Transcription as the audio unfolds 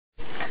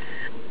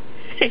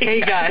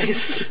Hey guys.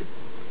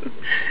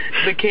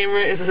 The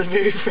camera is in a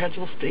very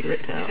fragile state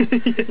right now.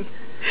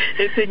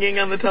 It's hanging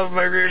on the top of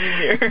my rearview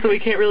mirror. We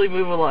can't really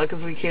move a lot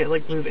because we can't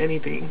like move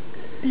anything.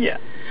 Yeah.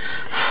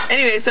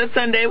 Anyway, so it's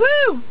Sunday.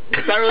 Woo!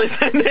 It's not really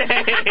Sunday.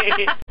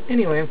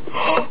 Anyway.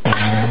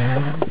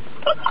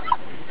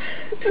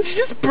 Did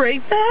you just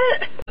break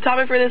that? The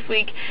topic for this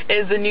week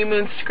is the new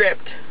moon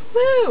script.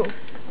 Woo!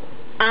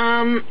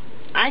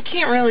 I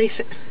can't really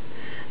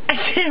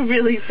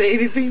say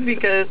anything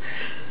because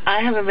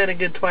I haven't been a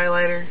good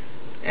Twilighter.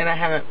 And I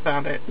haven't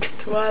found it.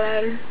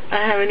 Twilighter?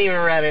 I haven't even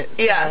read it.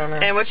 Yeah, I don't know.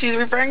 And what she's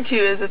referring to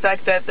is the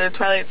fact that the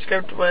Twilight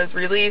script was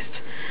released,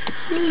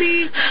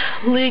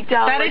 leaked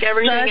out that like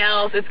everything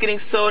else. It's getting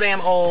so damn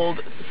old.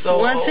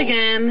 Once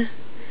again,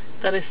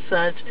 that is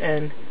such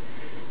an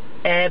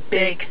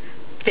epic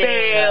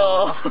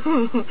fail.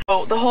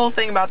 Oh, the whole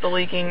thing about the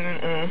leaking,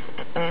 and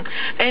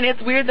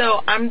it's weird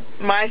though.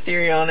 My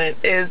theory on it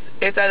is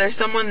it's either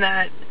someone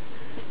that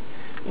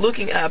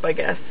looking up, I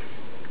guess,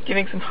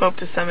 giving some hope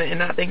to Summit and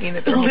not thinking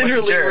that they're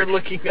literally we're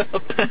looking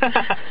up.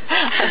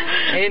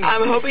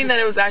 I'm hoping that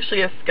it was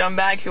actually a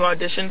scumbag who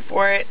auditioned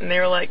for it and they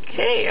were like,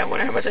 hey, I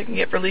wonder how much I can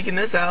get for leaking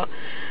this out.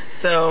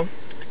 So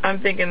I'm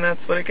thinking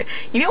that's what it could.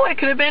 You know what it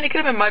could have been? It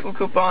could have been Michael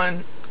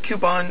Coupon. You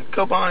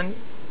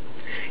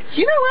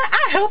know what?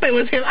 I hope it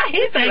was him. I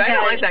hate that guy. I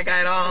don't like that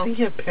guy at all. I think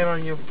you have a pen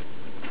on your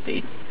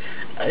face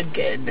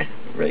again,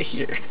 right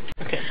here.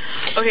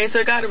 Okay, so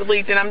it got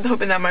leaked, and I'm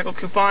hoping that Michael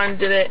Coupon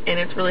did it, and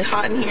it's really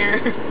hot in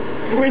here.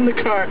 We're in the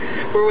car.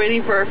 We're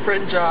waiting for our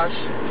friend Josh.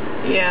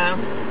 Yeah.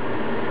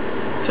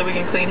 So we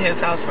can clean his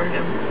house for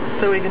him.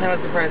 So we can have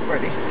a surprise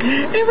party.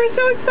 And we're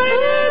so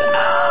excited!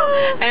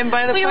 Oh. And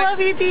by the we love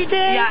you,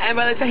 DJ. Yeah, and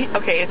by the time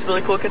okay, it's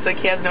really cool because like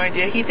he has no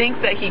idea. He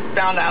thinks that he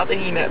found out that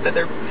that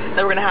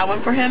we're gonna have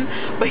one for him,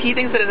 but he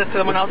thinks that it's at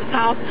someone else's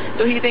house.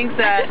 So he thinks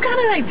that I just got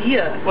an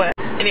idea. What?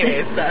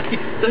 Anyways,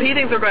 so he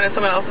thinks we're going to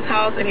someone else's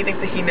house, and he thinks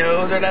that he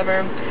knows or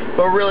whatever.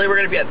 But really, we're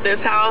going to be at this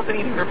house, and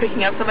he thinks we're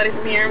picking up somebody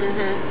from here.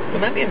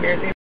 Wouldn't that be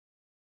embarrassing?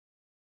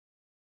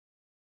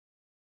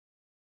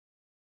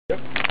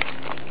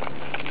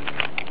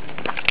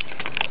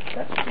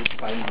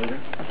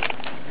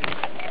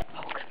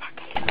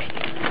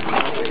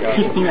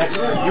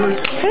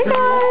 Hey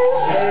guys!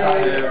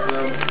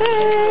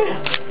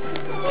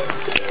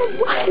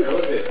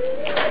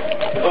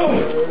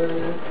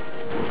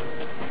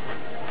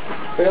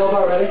 Are you all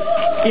about ready?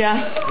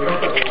 Yeah.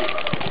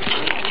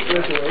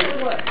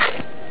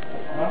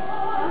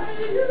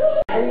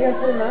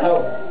 Oh,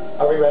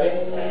 are we ready?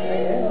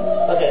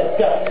 Okay, let's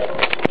go.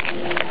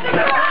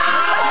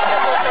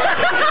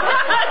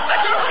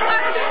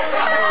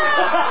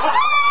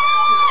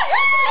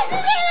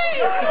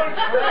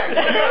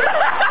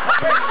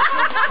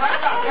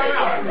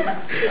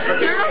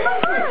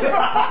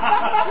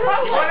 I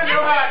want to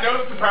know how I know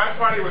the surprise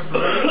party was for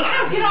me.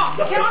 Get off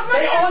my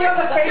hair! You're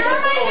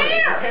my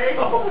hair!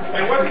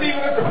 It wasn't even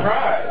a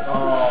surprise.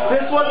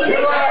 This wasn't a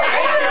surprise.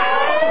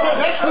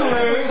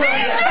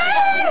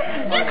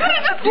 You could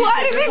have just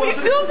lied and made me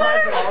feel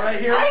better. Right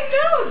here. I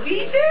know,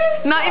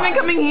 DJ! Not even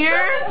coming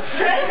here?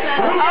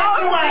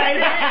 Oh,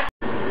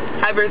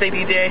 Happy birthday,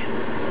 DJ.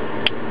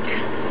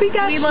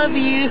 We love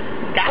you.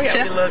 Gotcha.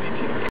 Yeah, we love you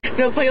too.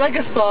 No, play like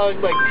a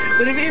song, like,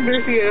 would it be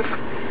embarrassing if...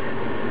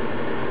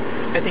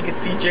 I think it's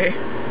DJ.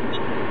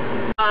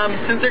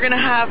 Since they're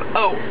gonna have,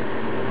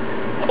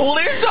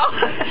 older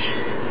Josh.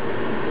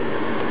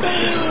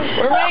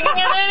 We're making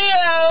a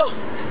video.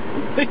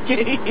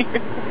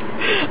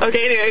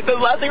 Okay, anyway, so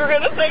the last thing we're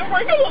gonna say before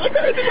we go on the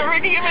cars is we're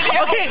making a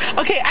video.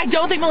 Okay, I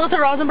don't think Melissa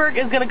Rosenberg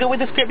is gonna go with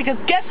the script because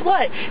guess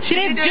what? She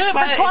didn't do it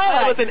for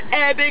Twilight. It was an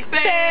epic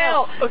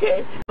fail.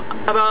 Okay.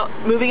 About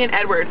moving in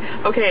Edward.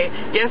 Okay,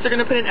 yes, they're going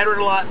to put in Edward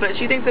a lot, but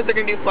she thinks that they're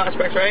going to do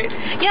flashbacks, right?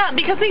 Yeah,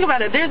 because think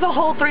about it. There's a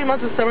whole 3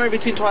 months of summer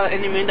between Twilight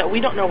and New Moon that we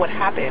don't know what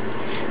happened.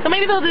 So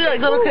maybe they'll do like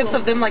little clips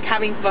of them like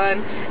having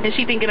fun and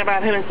she thinking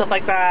about him and stuff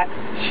like that.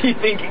 She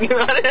thinking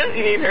about him?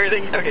 You mean her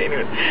thinking? Okay,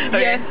 anyways.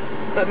 Okay. Yes.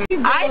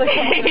 I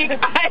think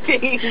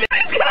it's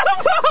gonna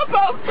pop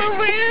up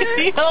somewhere.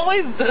 He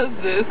always does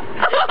this.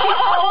 He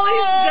always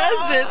does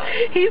this.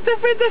 He's the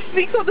friend that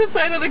sneaks on the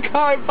side of the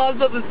car and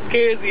pops up and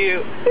scares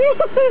you.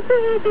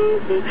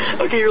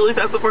 Okay, really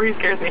fast before he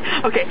scares me.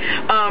 Okay,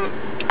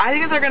 I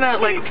think that they're gonna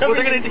like what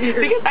they're gonna do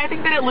because I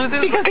think that it loses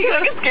because I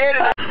get scared.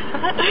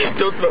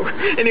 Don't smoke.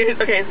 Anyways,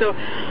 okay, so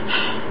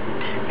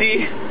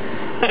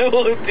I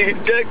won't do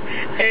drugs.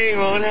 I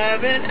won't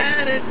have an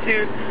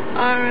attitude.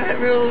 Alright,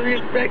 will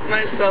respect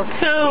myself.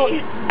 So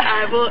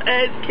I will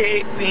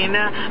educate me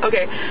now.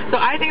 Okay, so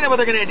I think that what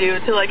they're gonna do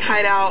to like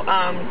hide out,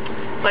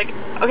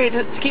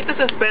 to keep the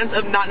suspense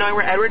of not knowing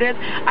where Edward is,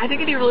 I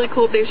think it'd be really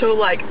cool if they show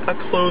like a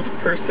clothed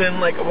person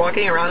like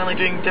walking around and like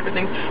doing different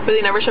things, but they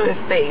never show his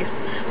face,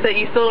 so that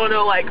you still don't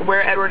know like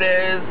where Edward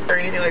is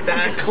or anything like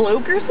that. Like a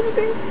cloak or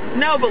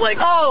something? No, but like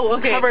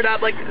covered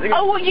up like.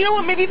 Oh well, you know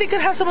what? Maybe they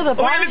could have some of the.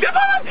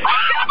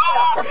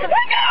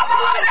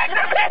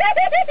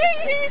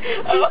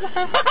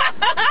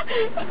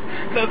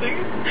 Nothing.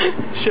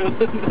 Show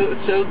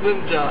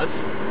them Josh.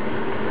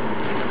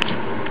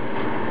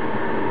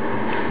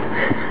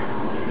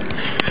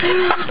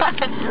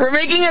 We're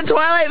making a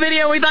Twilight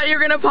video. We thought you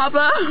were gonna pop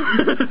up.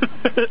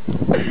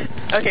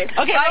 Okay. Okay.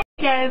 Bye,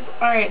 guys.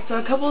 Alright, so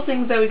a couple of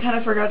things that we kind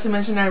of forgot to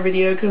mention in our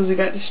video because we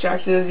got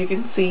distracted, as you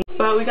can see.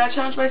 But we got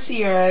challenged by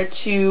Sierra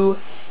to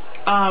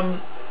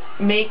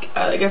make,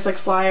 I guess,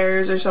 like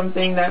flyers or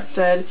something that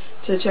said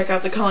to check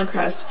out the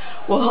TheCullenCrest.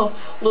 Well,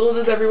 little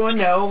does everyone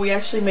know, we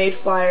actually made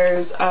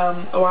flyers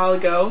a while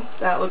ago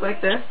that look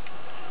like this.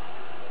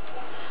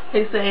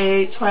 They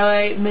say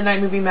Twilight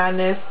Midnight Movie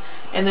Madness,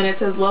 and then it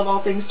says love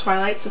all things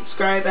Twilight,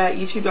 subscribe at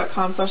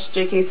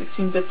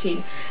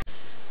youtube.com/jk1615.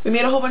 We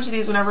made a whole bunch of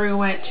these whenever we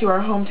went to our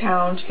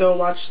hometown to go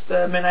watch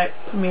the midnight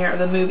premiere of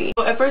the movie.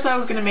 So at first I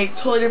was going to make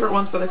totally different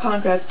ones for the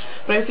TheCullenCrest,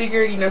 but I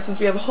figured, you know, since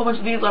we have a whole bunch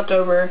of these left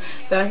over,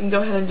 that I can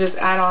go ahead and just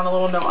add on a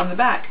little note on the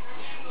back.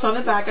 So on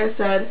the back I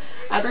said,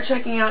 after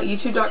checking out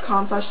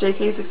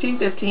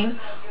youtube.com/jk1615,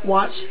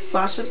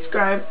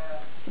 watch/subscribe,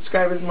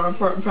 subscribe is the more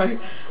important part,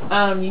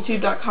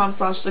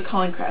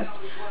 youtube.com/TheCullenCrest.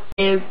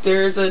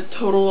 There's a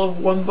total of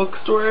one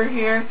bookstore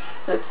here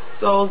that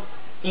sells,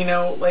 you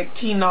know, like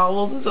teen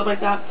novels and stuff like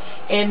that,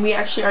 and we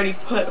actually already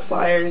put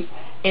flyers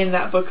in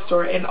that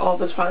bookstore in all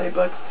the Twilight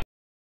books.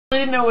 I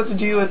didn't know what to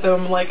do with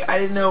them, like I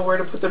didn't know where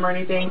to put them or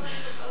anything,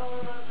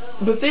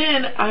 but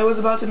then I was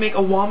about to make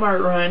a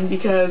Walmart run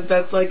because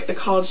that's like a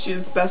college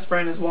student's best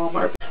friend is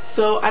Walmart.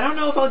 So I don't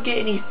know if I'll get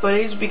any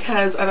footage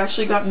because I've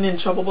actually gotten in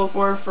trouble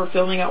before for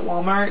filming at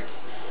Walmart,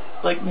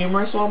 like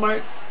numerous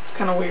Walmarts. It's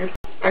kind of weird.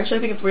 Actually,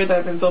 I think it's weird that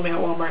I've been filming at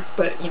Walmart,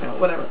 but you know,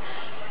 whatever.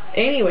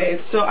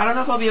 Anyways, so I don't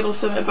know if I'll be able to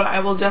film it, but I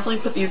will definitely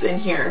put these in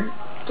here,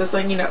 just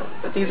letting you know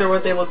that these are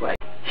what they look like.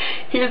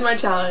 Here's my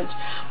challenge.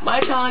 My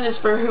challenge is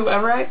for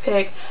whoever I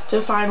pick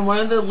to find one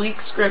of the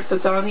leaked scripts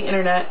that's out on the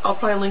internet. I'll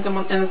probably link them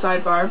in the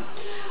sidebar.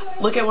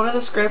 Look at one of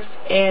the scripts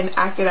and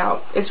act it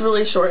out. It's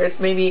really short.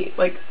 It's maybe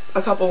like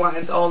a couple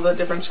lines, all the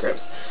different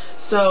scripts.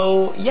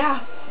 So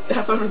yeah,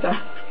 have fun with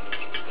that.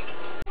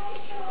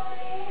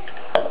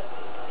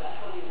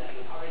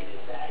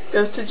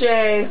 Goes to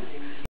Jay.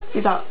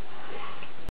 Peace out.